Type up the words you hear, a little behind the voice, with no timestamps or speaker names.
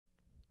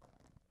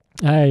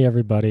Hey,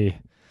 everybody.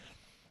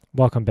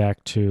 Welcome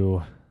back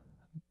to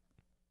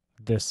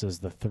This is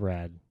the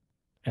Thread.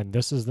 And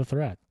this is the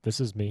thread.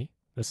 This is me.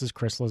 This is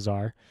Chris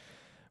Lazar.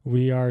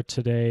 We are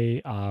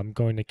today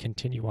going to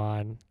continue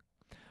on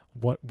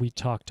what we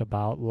talked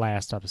about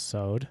last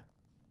episode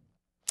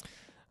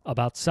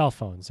about cell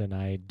phones. And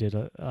I did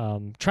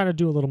trying to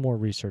do a little more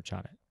research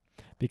on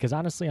it. Because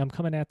honestly, I'm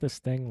coming at this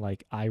thing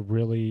like I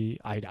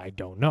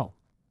don't know.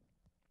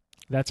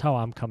 That's how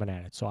I'm coming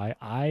at it. So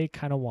I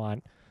kind of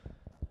want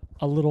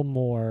a little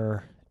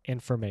more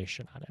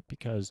information on it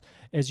because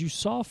as you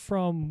saw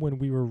from when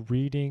we were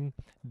reading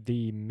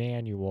the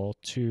manual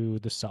to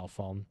the cell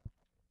phone,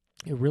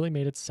 it really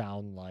made it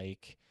sound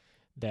like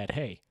that,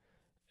 hey,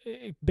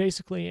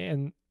 basically,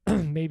 and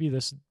maybe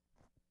this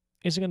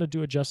isn't going to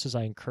do it justice.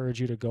 I encourage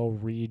you to go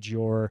read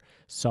your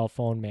cell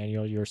phone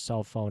manual, your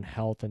cell phone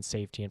health and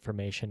safety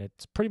information.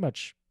 It's pretty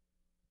much,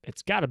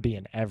 it's got to be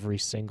in every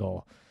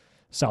single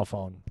cell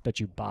phone that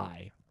you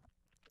buy,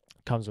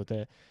 comes with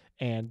it.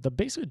 And the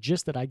basic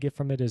gist that I get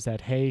from it is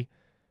that, hey,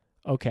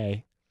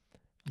 okay,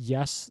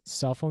 yes,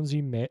 cell phones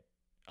emit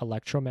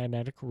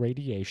electromagnetic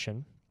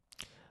radiation,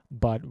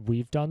 but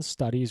we've done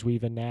studies, we've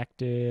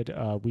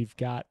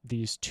got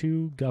these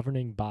two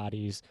governing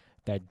bodies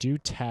that do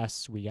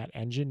tests. We got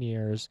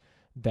engineers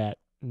that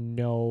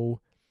know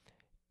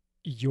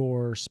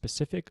your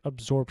specific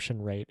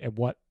absorption rate and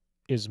what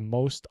is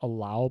most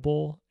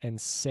allowable and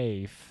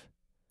safe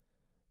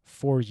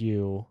for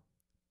you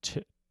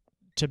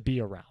to be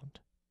around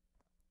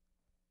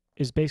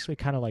is basically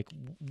kind of like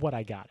what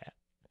I got at.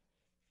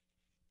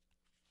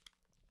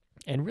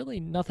 And really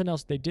nothing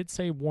else. They did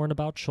say warn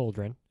about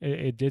children.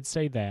 It did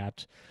say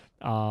that.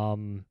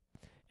 Um,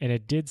 and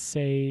it did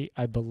say,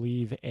 I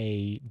believe,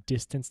 a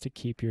distance to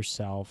keep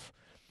yourself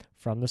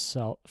from the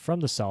cell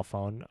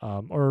phone.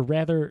 Or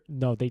rather,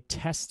 no, they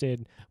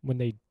tested when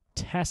they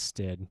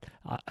tested.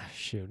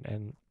 Shoot,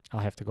 and I'll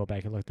have to go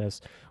back and look at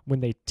this. When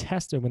they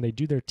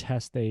do their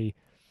test, they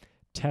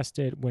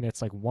tested when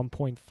it's like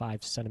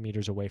 1.5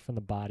 centimeters away from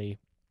the body.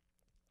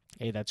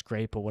 Hey, that's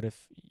great, but what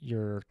if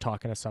you're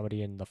talking to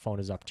somebody and the phone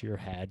is up to your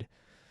head?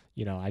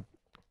 I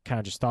kind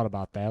of just thought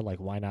about that. Like,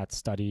 why not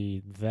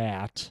study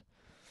that?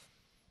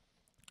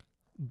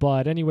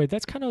 But anyway,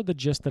 that's kind of the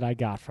gist that I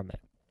got from it.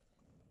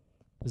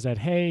 Is that,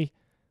 hey,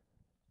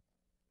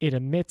 it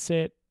emits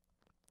it.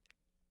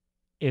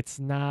 It's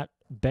not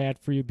bad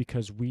for you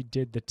because we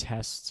did the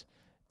test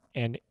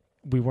and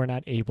we were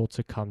not able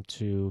to come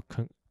to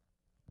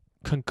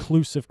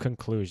conclusive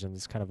conclusions.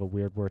 It's kind of a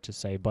weird word to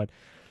say, but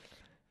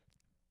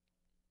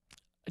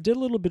I did a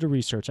little bit of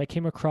research. I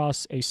came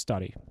across a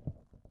study,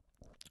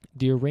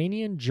 the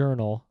Iranian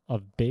Journal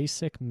of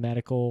Basic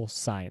Medical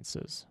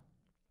Sciences.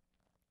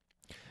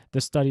 The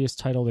study is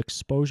titled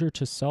Exposure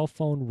to Cell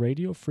Phone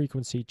Radio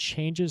Frequency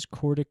Changes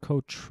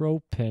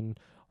Corticotrophin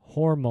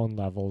Hormone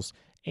Levels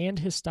and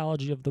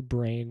Histology of the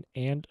Brain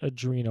and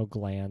Adrenal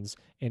Glands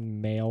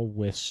in Male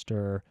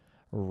Wistar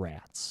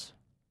Rats.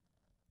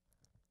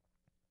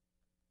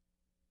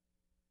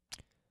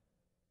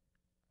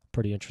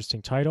 Pretty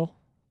interesting title.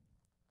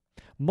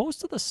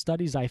 Most of the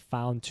studies I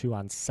found too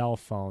on cell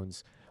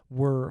phones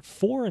were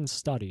foreign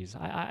studies.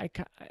 I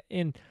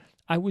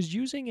was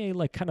using a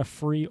like kind of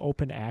free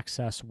open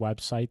access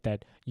website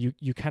that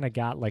you kind of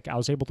got, like I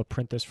was able to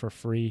print this for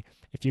free.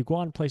 If you go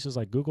on places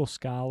like Google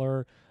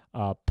Scholar,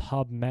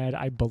 PubMed,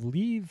 I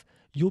believe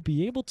you'll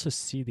be able to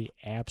see the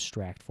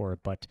abstract for it,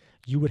 but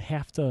you would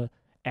have to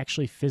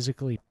actually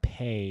physically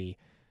pay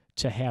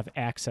to have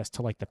access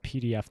to like the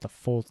PDF, the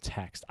full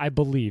text. I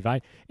believe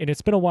and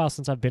it's been a while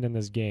since I've been in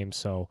this game,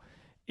 so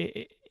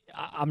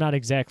I'm not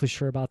exactly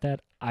sure about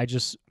that. I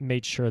just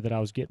made sure that I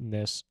was getting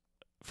this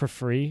for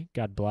free.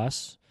 God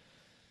bless.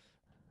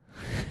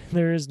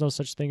 There is no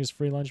such thing as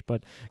free lunch,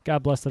 but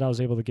God bless that I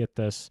was able to get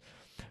this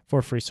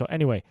for free. So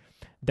anyway,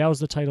 that was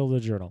the title of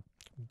the journal.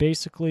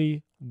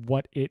 Basically,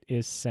 what it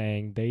is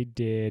saying, they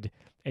did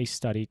a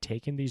study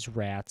taking these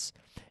rats,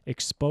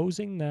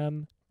 exposing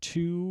them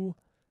to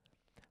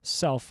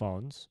cell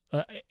phones,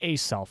 a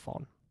cell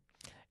phone,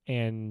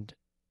 and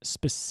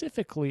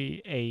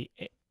specifically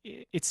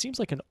it seems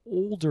like an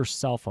older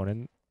cell phone.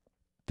 And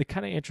the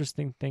kind of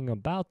interesting thing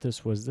about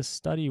this was this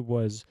study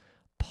was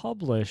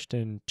published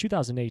in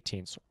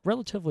 2018, so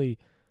relatively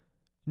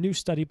new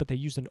study, but they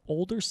used an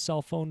older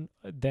cell phone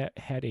that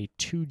had a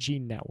 2G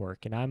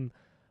network. And I'm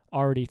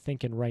already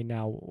thinking right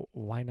now,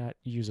 why not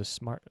use a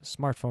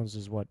smartphones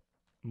is what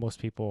most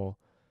people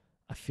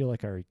I feel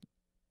like are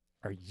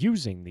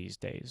using these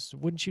days,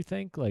 wouldn't you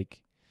think? Like,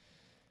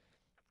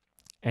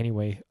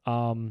 anyway,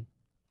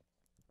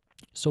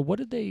 so what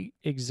did they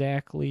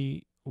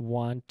exactly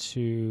want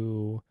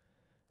to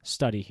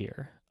study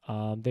here?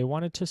 They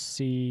wanted to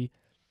see,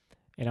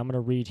 and I'm going to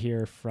read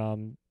here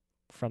from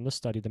the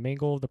study. The main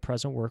goal of the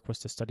present work was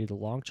to study the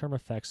long-term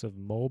effects of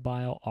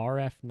mobile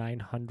RF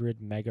 900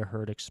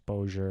 megahertz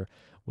exposure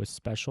with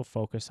special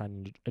focus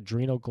on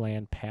adrenal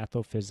gland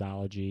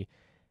pathophysiology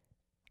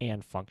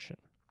and function.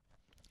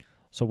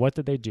 So what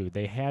did they do?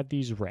 They had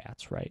these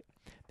rats, right?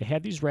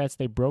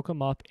 They broke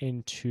them up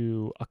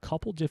into a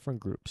couple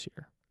different groups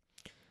here.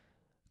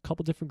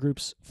 couple different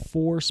groups,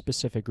 4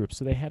 specific groups.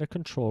 So they had a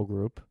control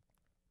group,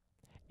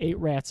 8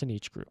 rats in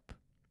each group.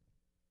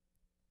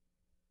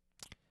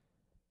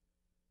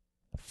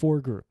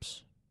 4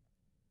 groups.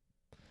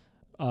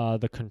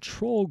 The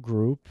control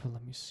group,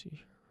 let me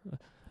see,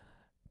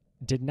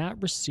 did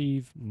not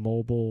receive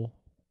mobile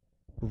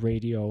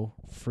radio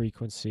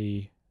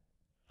frequency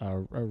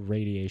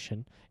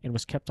radiation and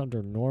was kept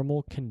under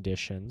normal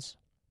conditions.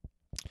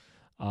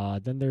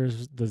 Then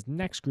there's the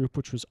next group,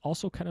 which was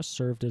also kind of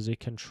served as a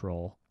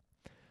control.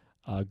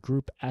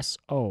 Group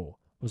SO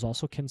was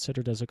also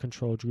considered as a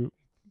control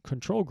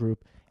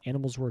group.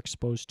 Animals were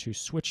exposed to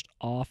switched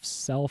off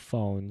cell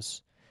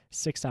phones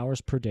 6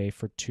 hours per day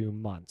for 2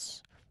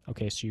 months.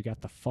 Okay, so you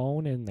got the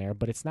phone in there,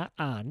 but it's not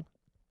on.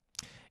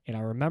 And I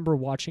remember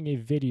watching a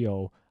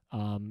video.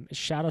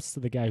 Shout outs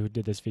to the guy who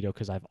did this video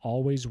because I've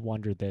always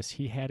wondered this.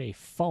 He had a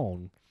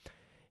phone.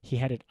 He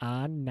had it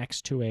on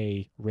next to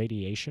a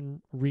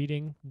radiation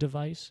reading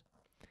device.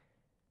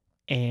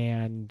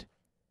 And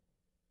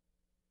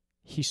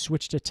he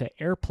switched it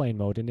to airplane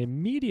mode. And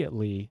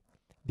immediately,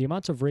 the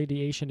amount of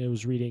radiation it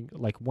was reading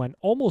went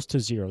almost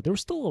to zero. There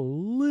was still a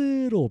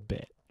little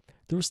bit.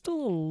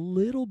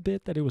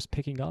 That it was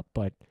picking up,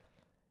 but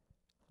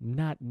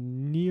not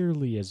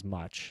nearly as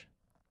much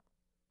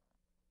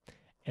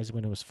as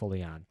when it was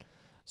fully on.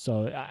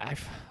 So I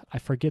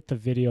forget the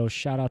video.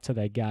 Shout out to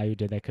that guy who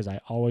did that because I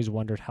always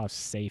wondered how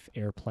safe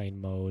airplane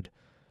mode,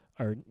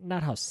 or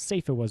not how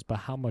safe it was, but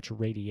how much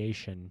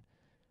radiation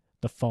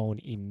the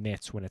phone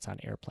emits when it's on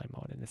airplane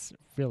mode. And it's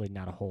really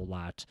not a whole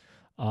lot.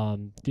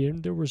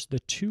 Then there was the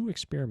 2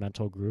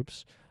 experimental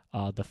groups.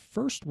 The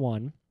first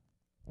one,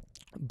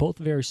 both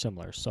very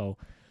similar. So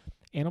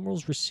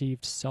animals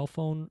received cell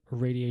phone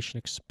radiation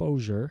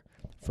exposure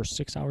for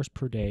 6 hours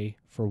per day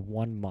for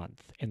 1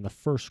 month in the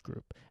first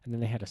group. And then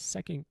they had a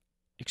second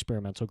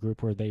experimental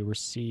group where they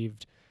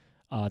received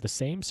the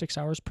same 6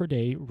 hours per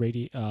day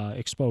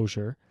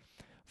exposure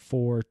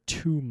for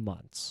 2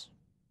 months.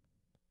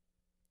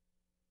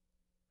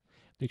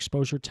 The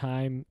exposure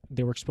time,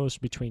 they were exposed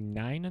between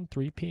 9 and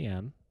 3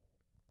 p.m.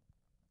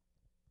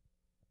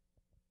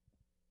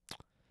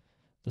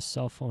 The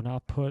cell phone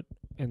output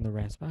in the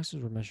rats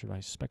boxes were measured by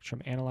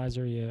spectrum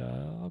analyzer.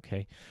 Yeah,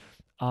 okay.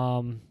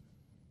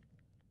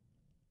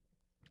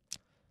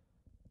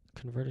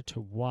 Converted to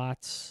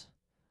watts.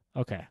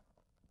 Okay.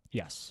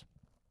 Yes.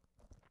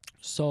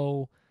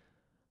 So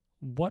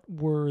what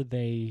were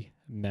they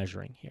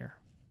measuring here?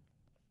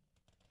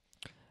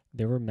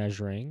 They were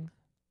measuring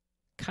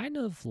kind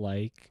of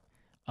like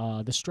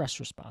the stress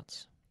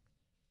response,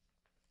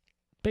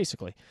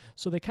 basically.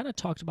 So they kind of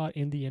talked about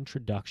in the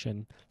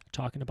introduction,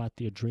 talking about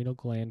the adrenal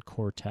gland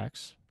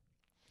cortex.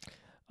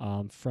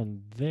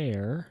 From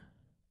there,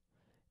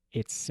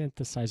 it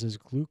synthesizes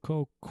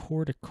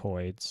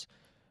glucocorticoids,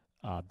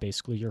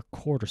 basically your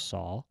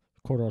cortisol.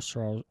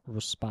 Cortisol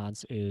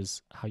response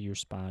is how you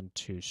respond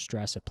to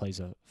stress. It plays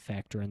a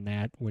factor in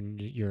that when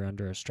you're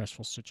under a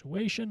stressful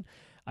situation.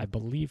 I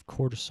believe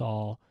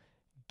cortisol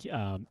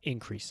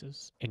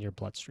increases in your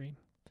bloodstream.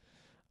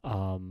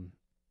 And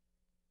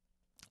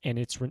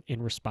it's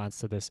in response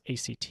to this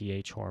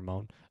ACTH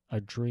hormone,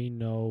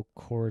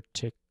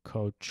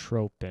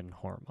 adrenocorticotrophin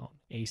hormone,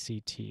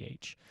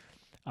 ACTH,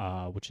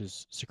 which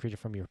is secreted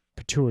from your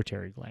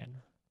pituitary gland,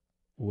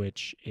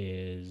 which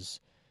is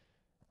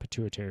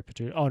pituitary.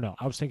 Oh, no,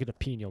 I was thinking the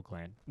pineal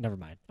gland. Never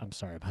mind. I'm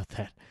sorry about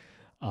that.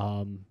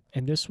 And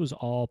this was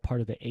all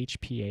part of the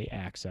HPA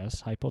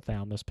axis,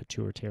 hypothalamus,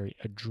 pituitary,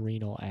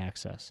 adrenal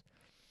axis.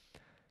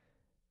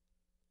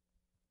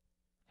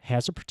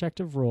 Has a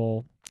protective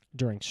role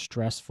during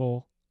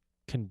stressful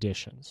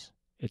conditions.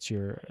 It's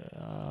your,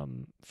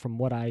 from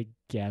what I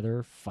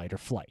gather, fight or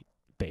flight,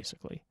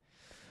 basically.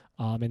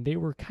 And they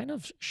were kind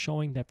of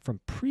showing that from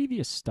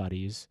previous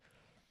studies,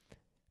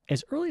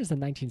 as early as the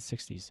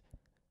 1960s,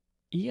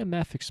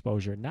 EMF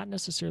exposure, not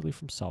necessarily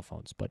from cell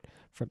phones, but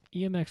from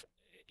EMF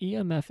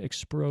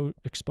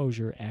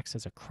exposure acts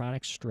as a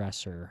chronic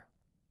stressor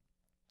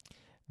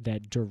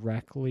that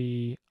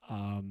directly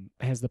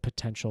has the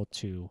potential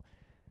to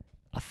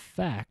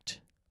affect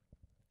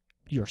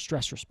your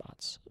stress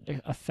response,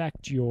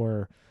 affect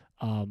your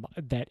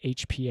that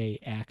HPA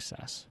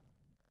axis.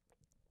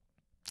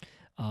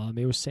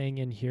 It was saying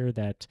in here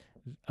that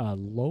a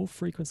low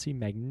frequency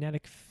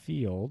magnetic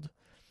field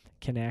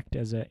can act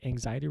as an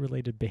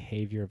anxiety-related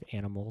behavior of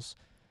animals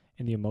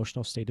in the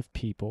emotional state of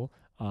people.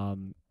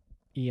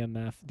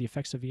 EMF, the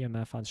effects of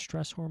EMF on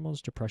stress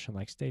hormones,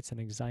 depression-like states, and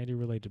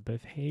anxiety-related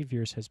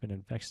behaviors has been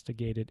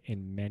investigated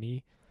in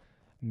many,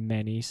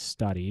 many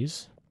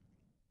studies.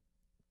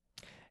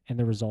 And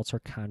the results are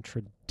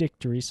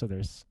contradictory. So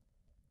there's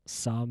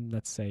some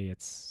that say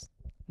it's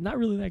not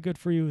really that good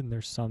for you, and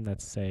there's some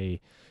that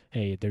say,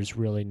 hey, there's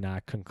really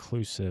not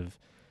conclusive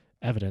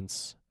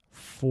evidence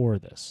for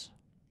this.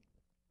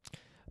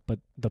 But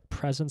the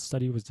present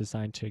study was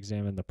designed to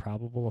examine the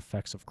probable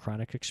effects of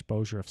chronic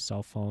exposure of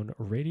cell phone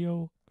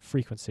radio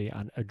frequency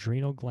on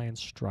adrenal gland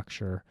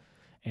structure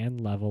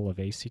and level of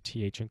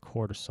ACTH and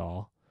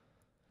cortisol.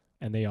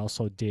 And they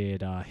also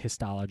did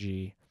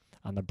histology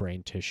on the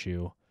brain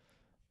tissue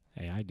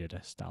Hey, I did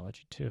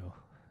histology too.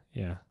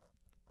 Yeah,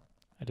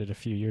 I did a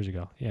few years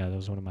ago. Yeah, that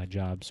was one of my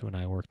jobs when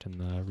I worked in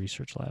the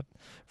research lab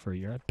for a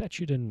year. I bet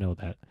you didn't know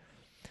that.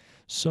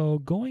 So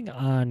going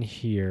on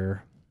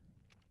here,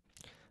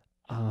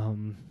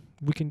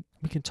 we can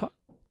talk.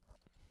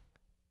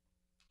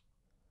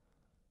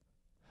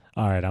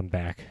 All right, I'm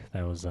back.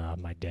 That was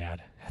my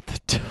dad at the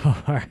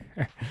door.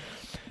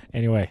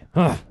 Anyway,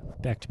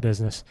 back to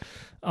business.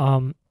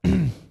 Um,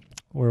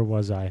 where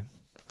was I?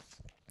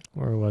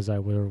 Where was I?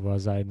 Where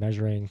was I?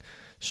 Measuring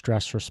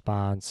stress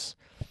response,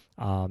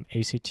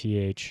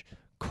 ACTH,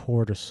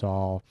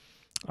 cortisol,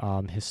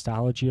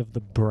 histology of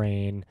the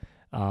brain.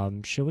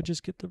 Should we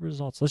just get the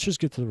results? Let's just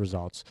get to the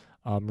results.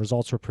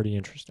 Results were pretty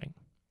interesting.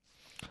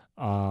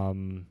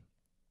 Mobile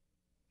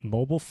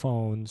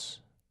phones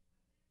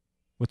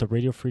with a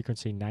radio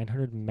frequency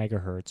 900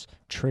 megahertz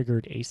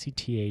triggered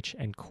ACTH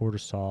and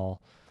cortisol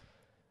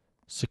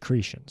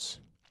secretions.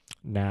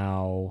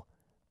 Now,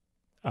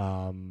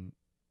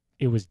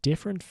 it was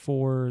different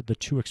for the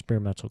two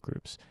experimental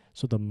groups.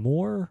 So the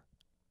more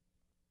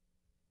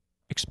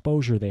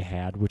exposure they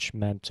had, which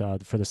meant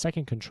for the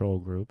second control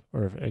group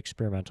or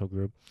experimental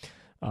group,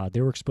 they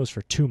were exposed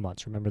for 2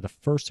 months. Remember, the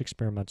first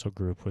experimental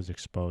group was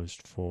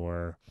exposed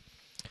for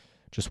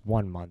just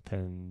 1 month,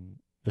 and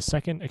the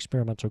second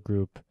experimental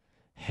group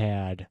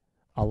had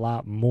a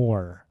lot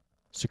more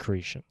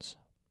secretions.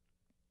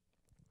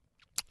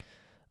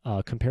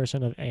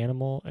 Comparison of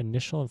animal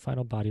initial and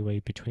final body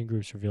weight between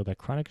groups revealed that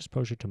chronic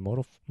exposure to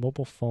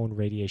mobile phone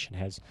radiation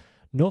has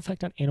no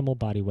effect on animal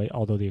body weight,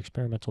 although the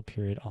experimental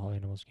period, all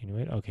animals gain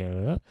weight.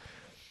 Okay.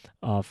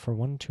 For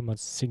 1 to 2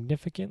 months,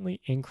 significantly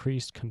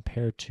increased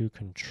compared to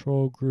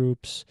control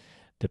groups,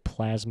 the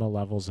plasma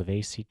levels of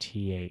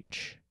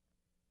ACTH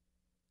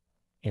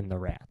in the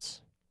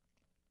rats.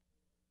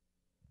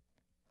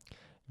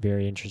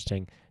 Very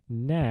interesting.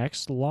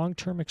 Next,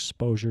 long-term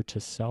exposure to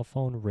cell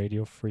phone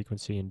radio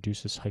frequency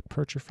induces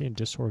hypertrophy and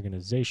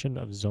disorganization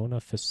of zona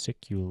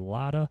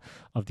fasciculata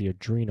of the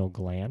adrenal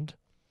gland.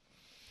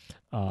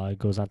 It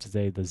goes on to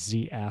say the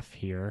ZF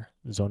here,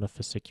 zona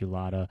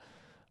fasciculata.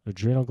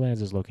 Adrenal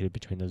glands is located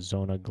between the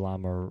zona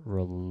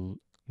glomerulosa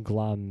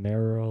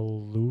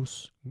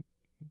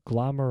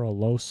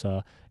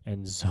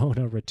and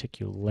zona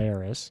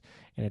reticularis,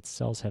 and its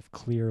cells have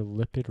clear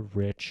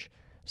lipid-rich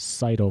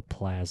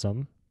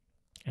cytoplasm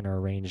and are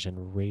arranged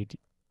in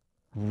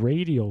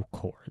radial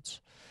cords.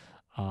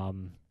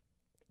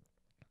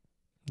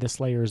 This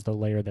layer is the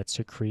layer that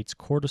secretes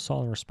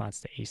cortisol in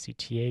response to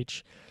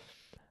ACTH.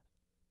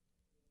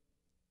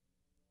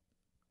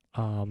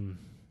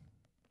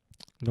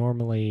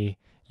 Normally,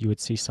 you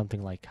would see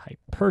something like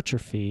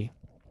hypertrophy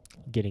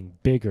getting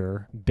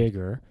bigger's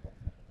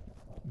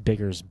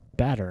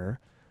better.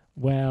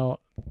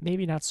 Well,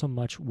 maybe not so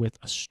much with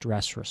a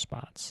stress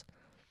response.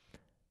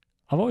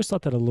 I've always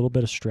thought that a little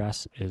bit of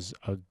stress is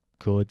a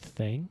good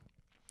thing,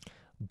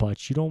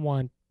 but you don't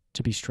want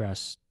to be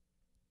stressed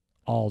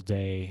all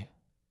day,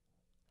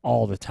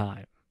 all the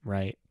time,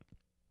 right?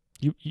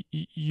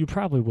 You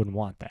probably wouldn't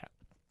want that.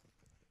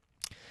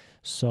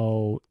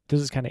 So this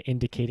is kind of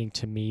indicating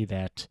to me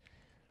that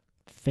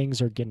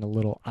things are getting a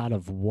little out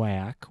of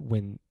whack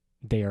when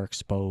they are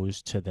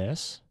exposed to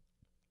this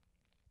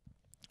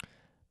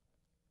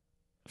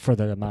for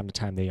the amount of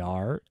time they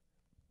are.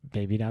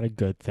 Maybe not a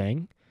good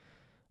thing.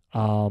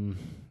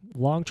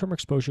 Long-term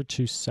exposure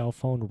to cell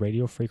phone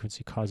radio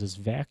frequency causes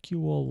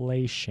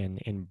vacuolation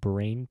in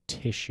brain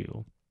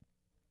tissue.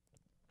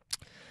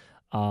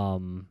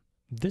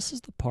 This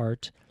is the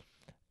part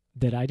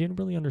that I didn't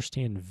really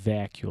understand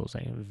vacuoles.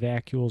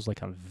 Vacuoles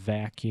like a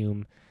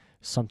vacuum,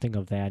 something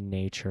of that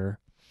nature.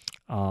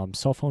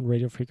 Cell phone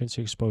radio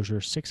frequency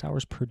exposure 6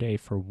 hours per day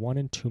for 1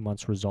 and 2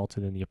 months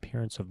resulted in the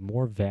appearance of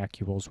more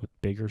vacuoles with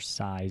bigger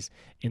size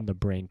in the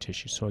brain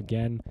tissue. So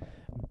again,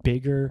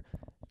 bigger,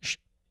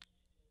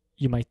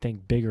 you might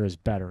think bigger is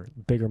better.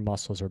 Bigger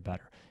muscles are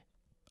better.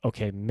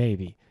 Okay,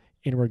 maybe.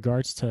 In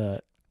regards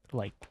to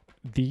like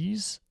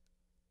these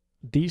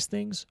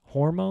things,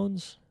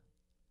 hormones,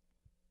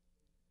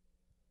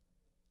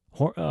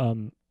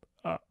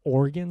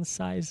 organ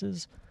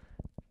sizes,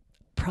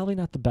 probably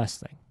not the best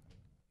thing.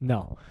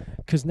 No,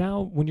 because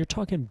now when you're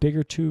talking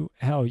bigger too,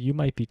 hell, you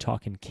might be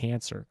talking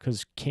cancer,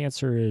 because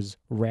cancer is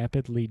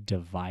rapidly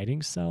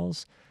dividing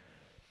cells.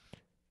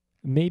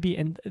 Maybe,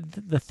 and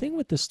the thing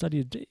with this study,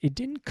 it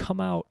didn't come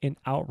out and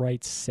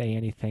outright say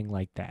anything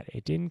like that.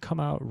 It didn't come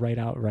out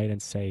outright and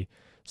say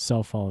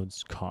cell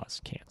phones cause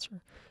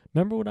cancer.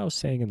 Remember what I was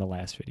saying in the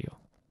last video?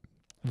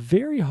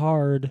 Very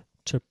hard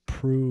to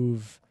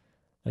prove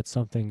that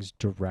something's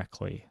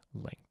directly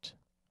linked,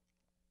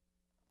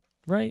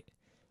 right?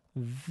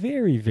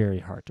 Very, very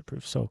hard to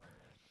prove. So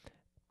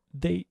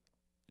they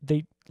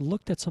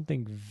looked at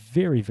something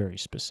very, very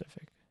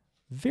specific,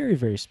 very,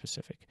 very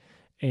specific.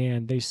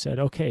 And they said,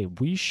 okay,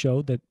 we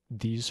showed that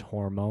these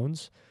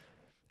hormones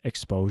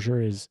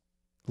exposure is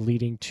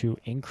leading to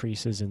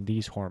increases in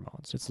these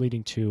hormones. It's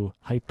leading to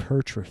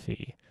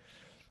hypertrophy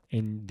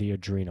in the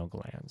adrenal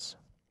glands.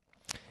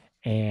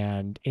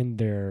 And in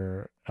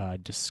their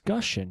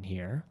discussion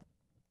here,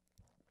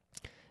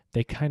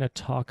 they kind of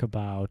talk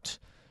about,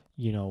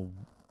 you know,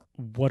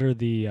 what are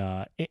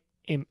the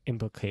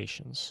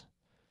implications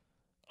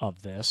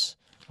of this.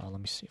 Let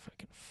me see if I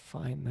can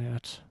find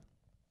that.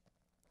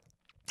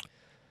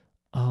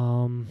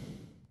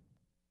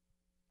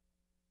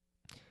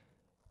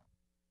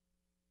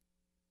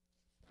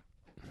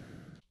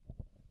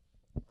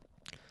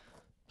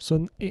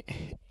 So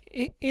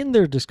in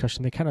their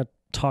discussion, they kind of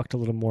talked a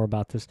little more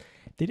about this.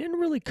 They didn't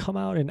really come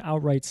out and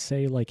outright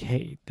say like,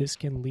 "Hey, this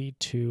can lead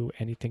to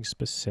anything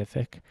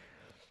specific,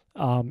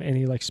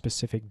 any like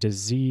specific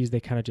disease." They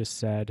kind of just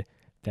said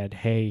that,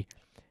 "Hey,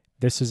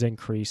 this is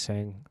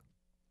increasing.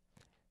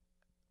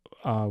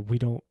 We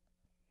don't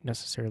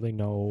necessarily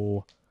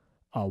know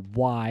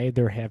why."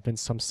 There have been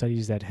some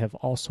studies that have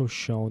also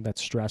shown that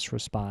stress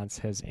response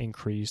has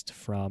increased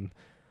from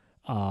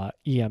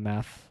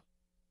EMF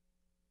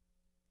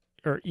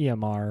or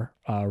EMR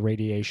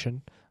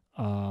radiation,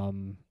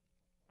 and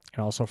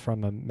also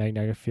from a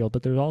magnetic field.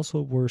 But there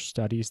also were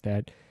studies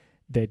that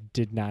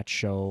did not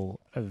show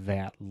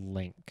that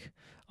link.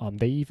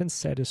 They even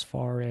said, as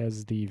far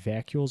as the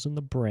vacuoles in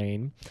the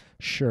brain,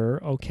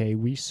 sure, okay,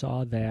 we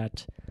saw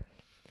that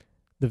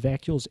the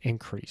vacuoles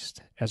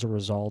increased as a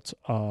result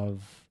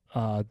of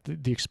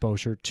the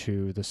exposure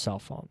to the cell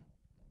phone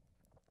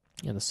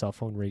and the cell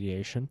phone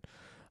radiation.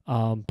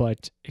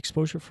 But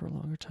exposure for a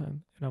longer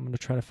time, and I'm going to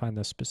try to find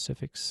the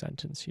specific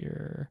sentence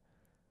here.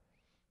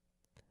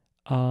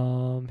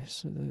 So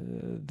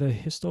the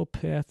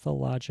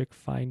histopathologic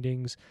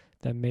findings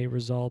that may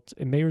result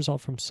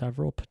from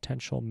several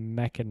potential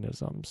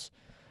mechanisms,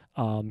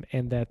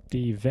 and that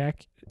the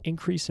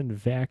increase in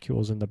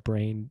vacuoles in the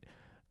brain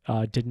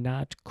did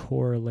not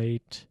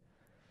correlate.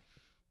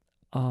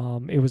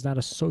 It was not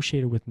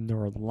associated with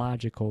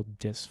neurological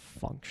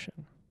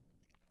dysfunction.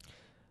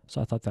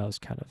 So I thought that was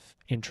kind of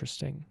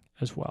interesting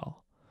as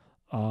well.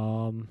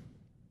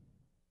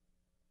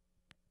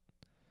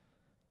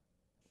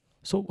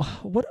 So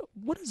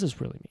what does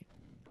this really mean?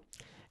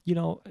 You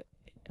know,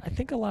 I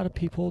think a lot of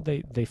people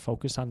they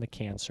focus on the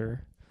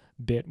cancer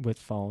bit with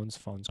phones.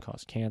 Phones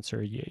cause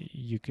cancer.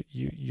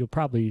 You'll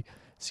probably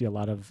see a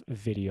lot of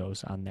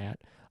videos on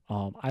that.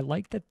 I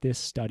like that this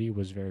study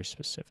was very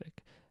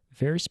specific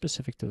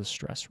to the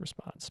stress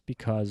response,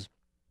 because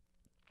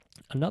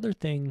another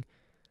thing,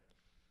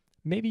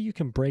 maybe you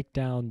can break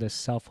down this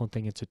cell phone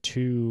thing into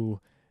two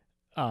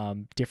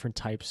different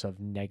types of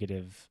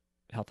negative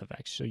health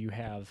effects. So you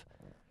have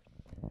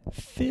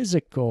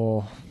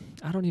physical,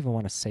 I don't even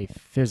want to say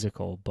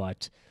physical,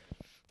 but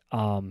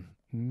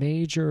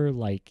major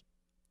like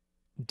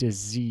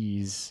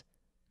disease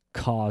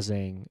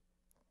causing,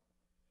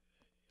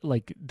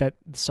 like that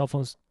cell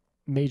phones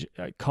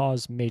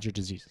cause major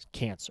diseases,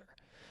 cancer.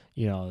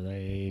 You know,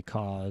 they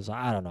cause,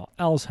 I don't know,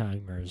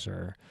 Alzheimer's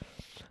or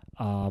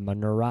a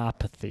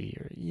neuropathy,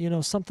 or, you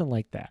know, something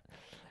like that.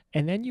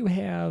 And then you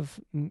have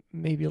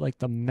maybe like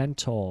the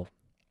mental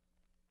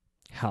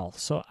health.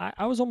 So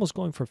I was almost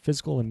going for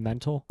physical and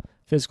mental.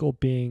 Physical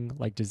being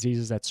like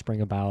diseases that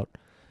spring about,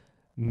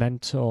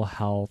 mental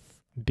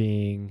health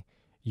being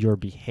your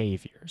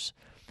behaviors.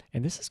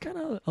 And this is kind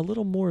of a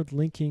little more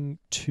linking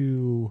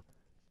to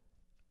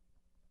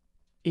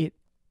it.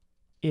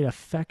 It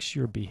affects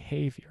your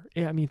behavior.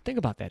 I mean, think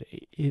about that.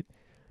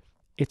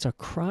 It's a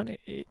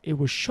chronic. It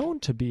was shown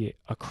to be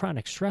a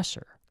chronic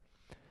stressor.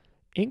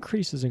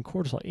 Increases in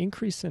cortisol,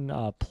 increase in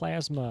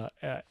plasma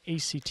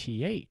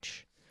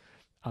ACTH,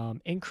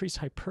 increased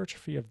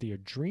hypertrophy of the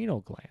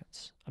adrenal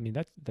glands. I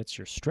mean, that's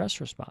your stress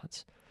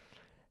response.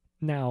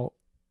 Now,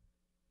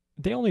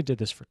 they only did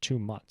this for 2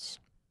 months,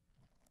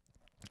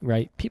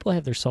 right? People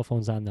have their cell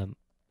phones on them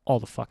all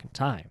the fucking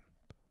time,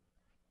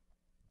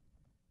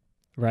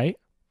 right?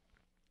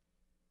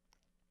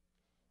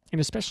 And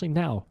especially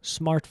now,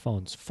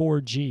 smartphones,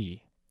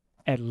 4G,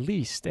 at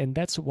least, and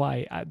that's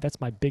why that's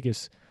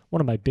one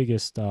of my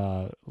biggest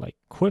like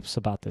quips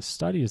about this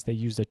study is they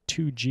used a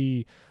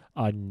 2G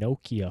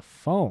Nokia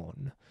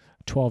phone,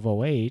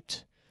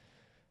 1208.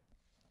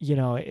 You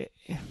know,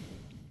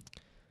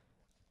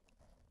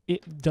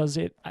 it does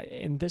it,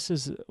 and this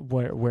is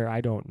where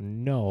I don't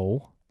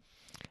know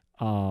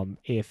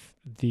if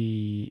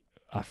the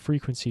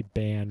frequency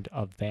band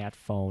of that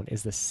phone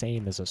is the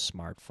same as a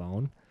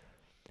smartphone.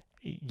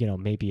 You know,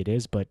 maybe it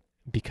is, but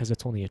because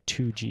it's only a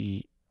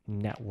 2G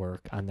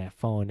network on that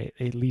phone,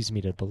 it leads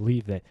me to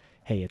believe that,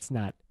 hey, it's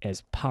not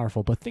as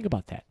powerful. But think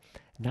about that.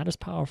 Not as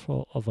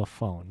powerful of a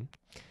phone,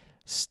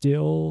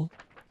 still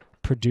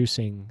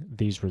producing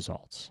these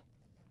results.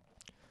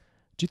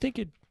 Do you think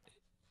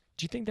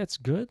that's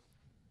good?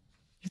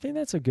 Do you think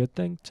that's a good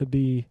thing, to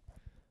be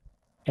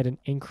at an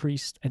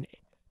increase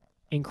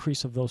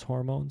of those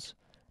hormones,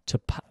 to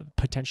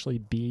potentially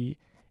be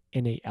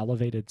in a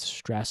elevated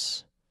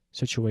stress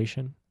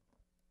situation,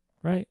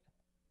 right?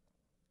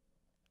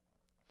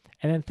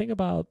 And then think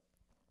about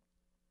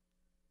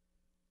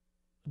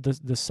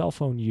the cell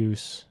phone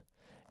use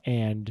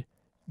and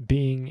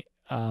being,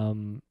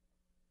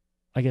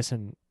 I guess,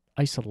 in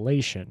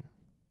isolation.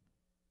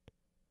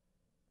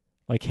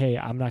 Like, hey,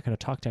 I'm not going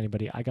to talk to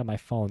anybody. I got my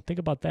phone. Think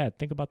about that.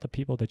 Think about the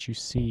people that you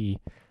see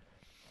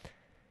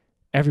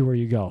everywhere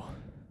you go,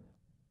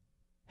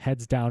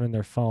 heads down in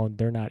their phone.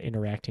 They're not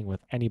interacting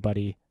with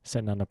anybody,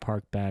 sitting on a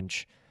park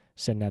bench,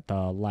 sitting at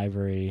the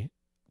library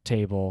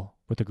table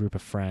with a group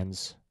of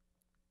friends.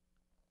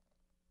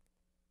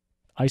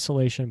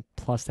 Isolation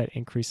plus that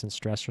increase in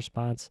stress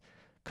response,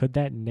 could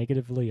that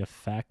negatively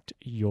affect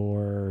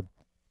your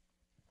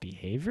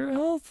behavioral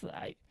health?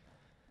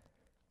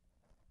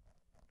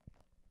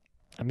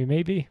 I mean,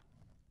 maybe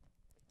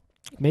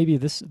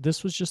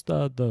this was just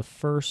the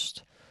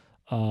first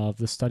of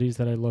the studies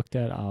that I looked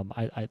at.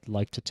 I'd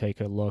like to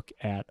take a look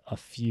at a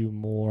few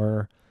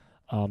more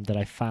that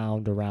I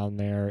found around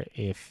there.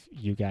 If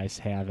you guys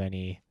have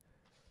any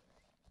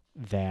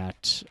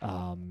that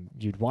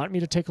you'd want me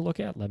to take a look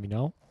at, let me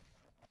know.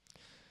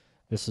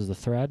 This is the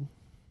thread.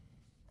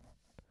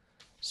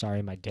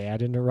 Sorry, my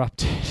dad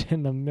interrupted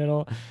in the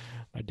middle.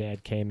 My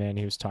dad came in.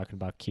 He was talking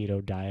about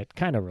keto diet,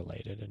 kind of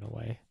related in a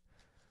way.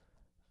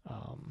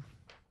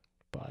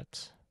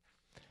 But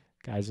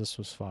guys, this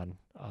was fun.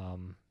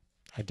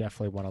 I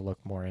definitely want to look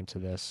more into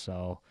this.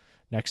 So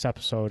next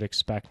episode,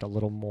 expect a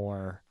little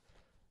more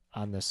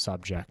on this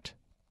subject.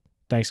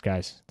 Thanks,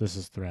 guys. This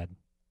is Thread.